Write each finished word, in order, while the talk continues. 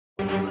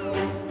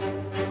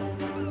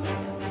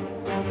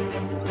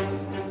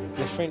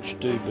French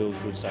do build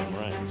good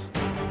submarines.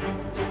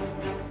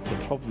 The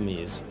problem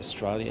is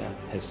Australia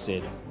has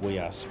said we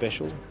are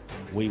special,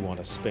 we want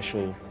a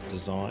special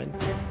design,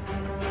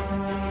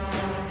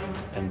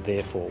 and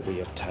therefore we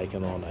have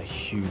taken on a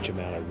huge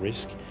amount of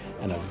risk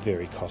and a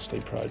very costly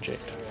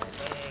project.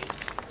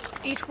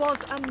 It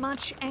was a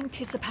much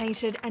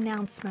anticipated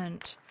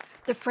announcement.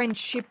 The French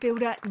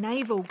shipbuilder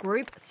Naval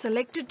Group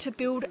selected to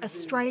build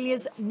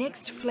Australia's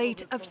next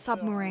fleet of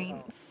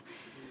submarines.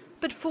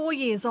 But 4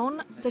 years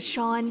on, the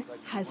shine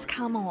has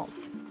come off.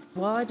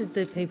 Why did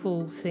the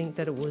people think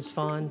that it was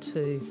fine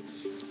to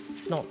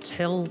not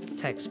tell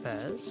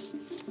taxpayers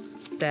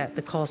that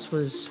the cost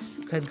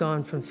had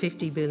gone from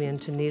 50 billion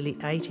to nearly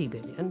 80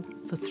 billion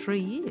for 3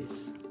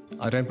 years?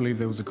 I don't believe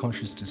there was a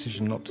conscious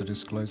decision not to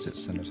disclose it,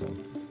 Senator.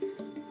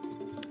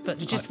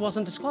 But it just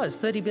wasn't disclosed,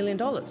 $30 billion.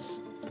 We're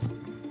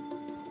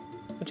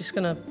just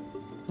going to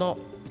not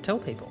tell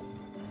people.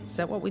 Is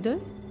that what we do?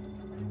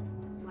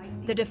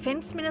 The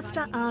Defence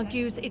Minister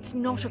argues it's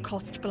not a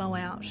cost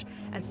blowout,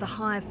 as the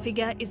higher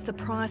figure is the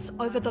price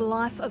over the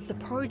life of the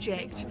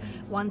project,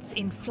 once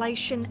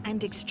inflation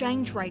and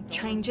exchange rate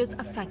changes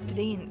are factored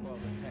in.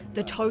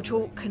 The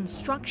total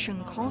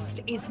construction cost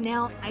is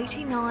now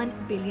 $89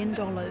 billion.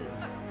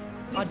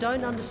 I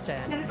don't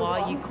understand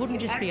why you couldn't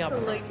just be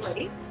upfront.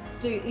 Absolutely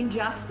do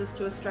injustice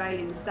to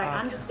Australians. They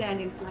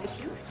understand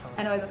inflation,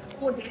 and over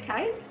 4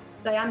 decades,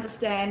 they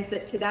understand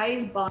that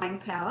today's buying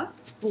power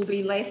will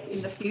be less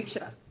in the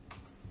future.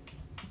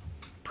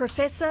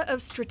 Professor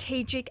of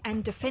Strategic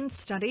and Defence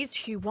Studies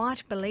Hugh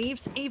White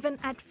believes even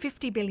at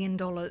 $50 billion,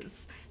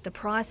 the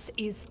price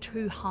is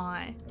too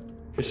high.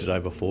 This is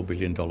over $4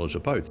 billion a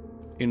boat.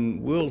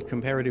 In world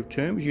comparative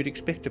terms, you'd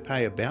expect to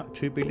pay about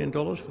 $2 billion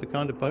for the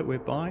kind of boat we're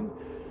buying.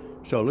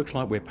 So it looks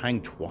like we're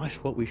paying twice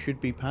what we should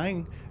be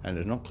paying, and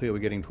it's not clear we're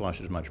getting twice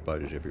as much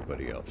boat as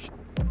everybody else.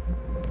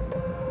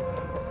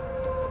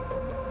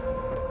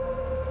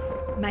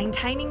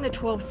 Maintaining the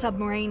 12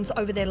 submarines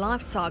over their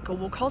life cycle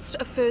will cost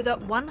a further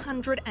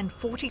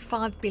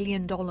 $145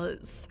 billion.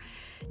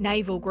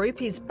 Naval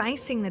Group is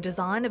basing the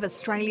design of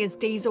Australia's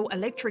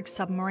diesel-electric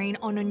submarine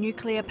on a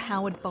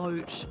nuclear-powered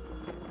boat.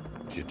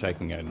 You're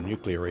taking a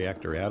nuclear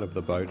reactor out of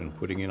the boat and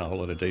putting in a whole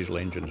lot of diesel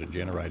engines and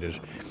generators.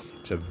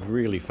 It's a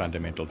really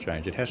fundamental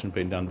change. It hasn't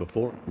been done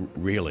before.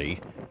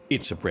 Really,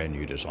 it's a brand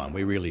new design.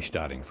 We're really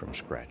starting from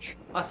scratch.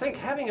 I think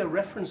having a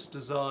reference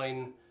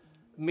design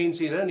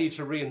means you don't need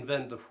to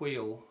reinvent the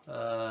wheel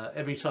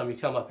every time you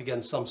come up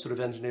against some sort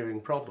of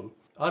engineering problem.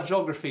 Our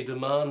geography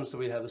demands that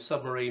we have a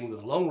submarine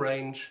with long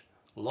range,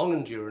 long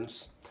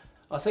endurance.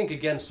 I think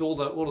against all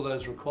of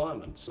those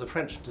requirements, the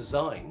French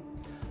design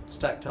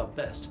stacked up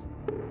best.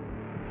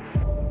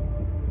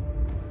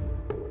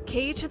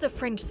 Key to the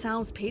French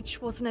sales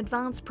pitch was an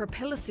advanced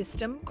propeller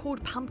system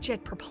called pump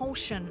jet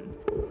propulsion.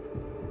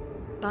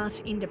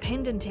 But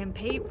independent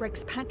MP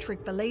Rex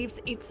Patrick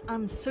believes it's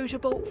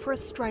unsuitable for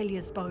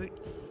Australia's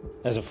boats.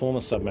 As a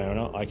former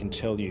submariner, I can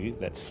tell you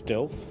that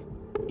stealth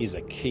is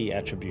a key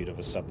attribute of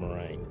a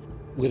submarine.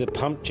 With a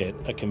pump jet,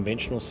 a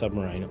conventional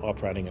submarine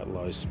operating at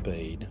low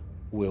speed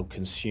will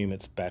consume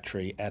its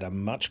battery at a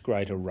much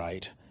greater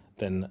rate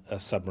than a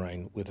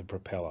submarine with a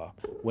propeller.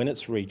 When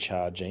it's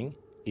recharging,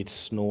 it's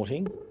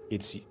snorting,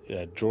 it's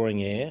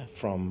drawing air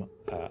from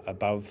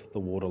above the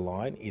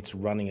waterline, it's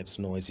running its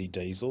noisy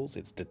diesels,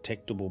 it's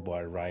detectable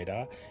by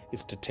radar,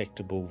 it's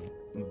detectable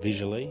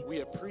visually. We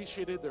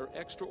appreciated their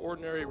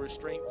extraordinary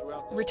restraint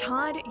throughout this.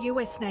 Retired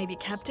US Navy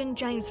Captain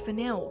James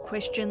Fennell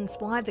questions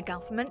why the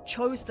government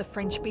chose the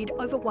French bid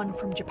over one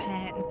from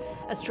Japan,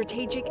 a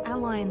strategic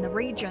ally in the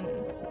region.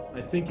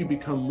 I think you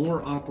become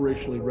more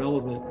operationally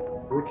relevant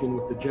working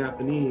with the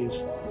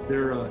Japanese.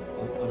 They're an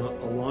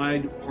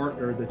allied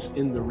partner that's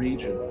in the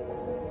region.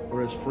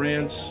 Whereas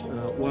France,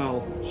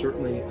 while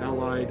certainly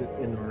allied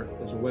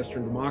as a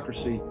Western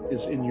democracy,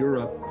 is in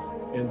Europe,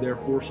 and their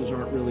forces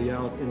aren't really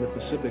out in the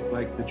Pacific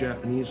like the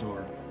Japanese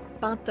are.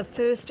 But the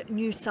first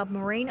new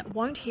submarine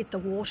won't hit the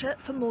water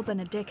for more than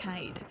a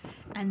decade,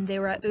 and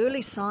there are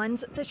early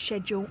signs the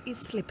schedule is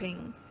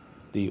slipping.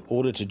 The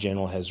Auditor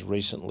General has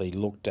recently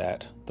looked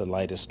at the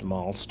latest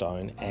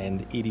milestone,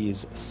 and it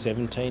is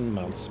 17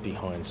 months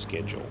behind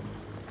schedule.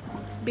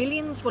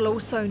 Billions will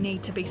also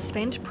need to be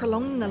spent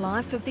prolonging the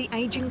life of the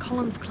ageing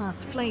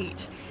Collins-class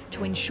fleet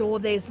to ensure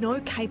there's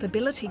no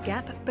capability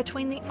gap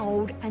between the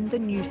old and the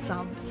new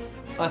subs.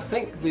 I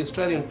think the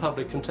Australian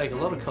public can take a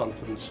lot of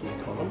confidence in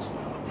the Collins.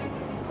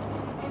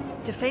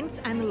 Defence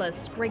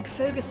analyst Greg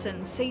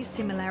Ferguson sees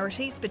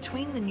similarities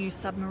between the new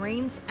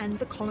submarines and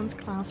the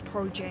Collins-class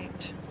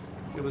project.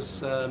 It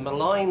was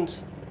maligned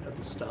at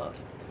the start.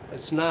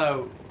 It's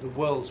now the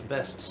world's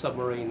best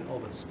submarine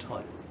of its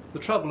type. The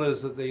trouble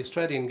is that the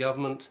Australian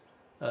government,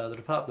 the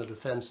Department of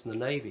Defence and the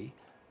Navy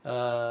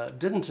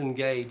didn't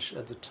engage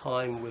at the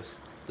time with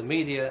the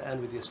media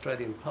and with the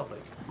Australian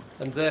public,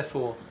 and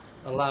therefore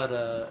allowed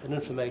an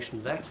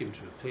information vacuum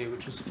to appear,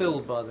 which was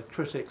filled by the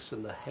critics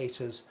and the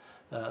haters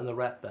and the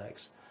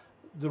ratbags.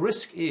 The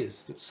risk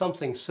is that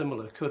something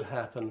similar could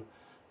happen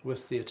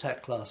with the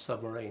attack class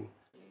submarine.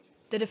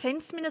 The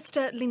Defence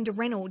Minister, Linda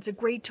Reynolds,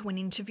 agreed to an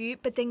interview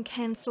but then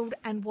cancelled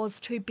and was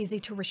too busy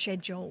to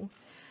reschedule.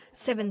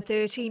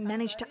 7:30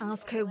 managed to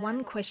ask her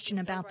one question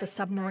about the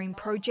submarine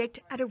project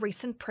at a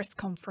recent press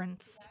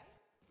conference.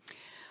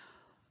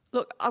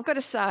 Look, I've got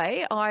to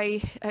say,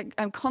 I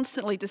am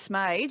constantly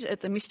dismayed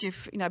at the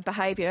mischief,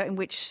 behaviour in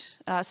which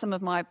some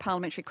of my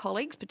parliamentary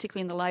colleagues,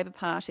 particularly in the Labor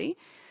Party,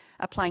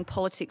 are playing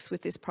politics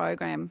with this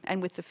program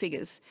and with the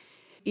figures.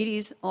 It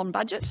is on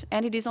budget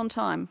and it is on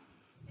time.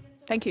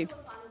 Thank you.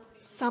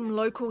 Some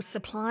local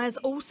suppliers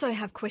also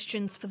have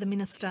questions for the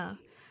Minister.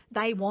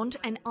 They want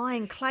an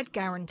ironclad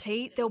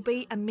guarantee there'll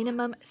be a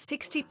minimum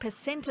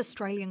 60%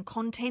 Australian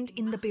content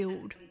in the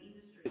build.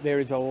 There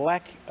is a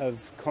lack of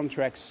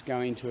contracts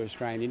going to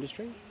Australian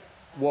industry.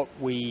 What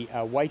we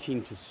are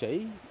waiting to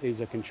see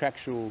is a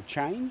contractual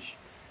change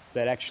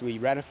that actually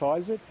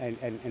ratifies it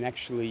and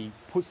actually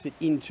puts it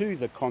into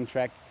the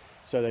contract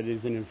so that it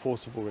is an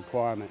enforceable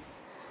requirement.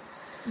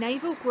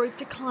 Naval Group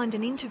declined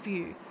an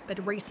interview,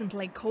 but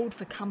recently called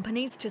for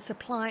companies to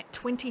supply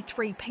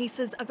 23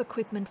 pieces of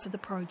equipment for the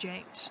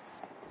project.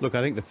 Look,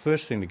 I think the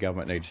first thing the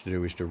government needs to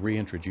do is to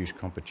reintroduce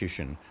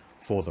competition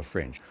for the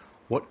French.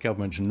 What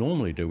governments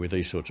normally do with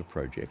these sorts of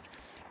projects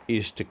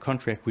is to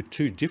contract with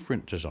two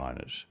different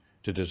designers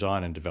to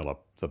design and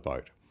develop the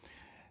boat,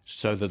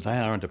 so that they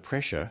are under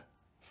pressure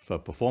for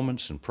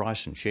performance and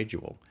price and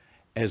schedule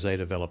as they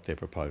develop their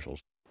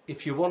proposals.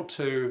 If you want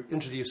to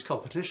introduce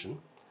competition,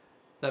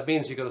 that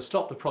means you've got to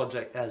stop the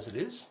project as it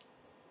is,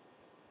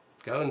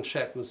 go and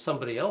check with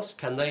somebody else,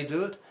 can they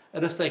do it?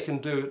 And if they can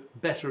do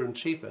it better and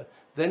cheaper,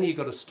 then you've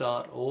got to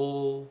start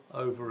all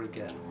over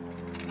again.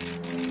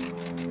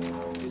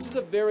 This is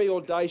a very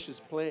audacious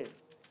plan.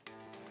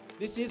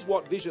 This is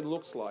what vision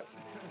looks like.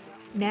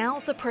 Now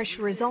the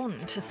pressure is on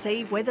to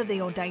see whether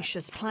the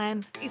audacious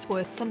plan is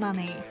worth the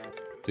money.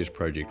 This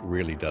project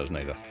really does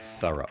need a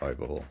thorough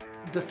overhaul.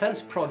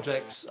 Defence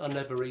projects are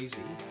never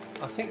easy.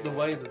 I think the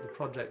way that the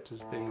project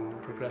is being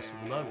progressed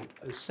at the moment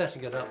is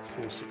setting it up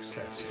for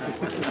success.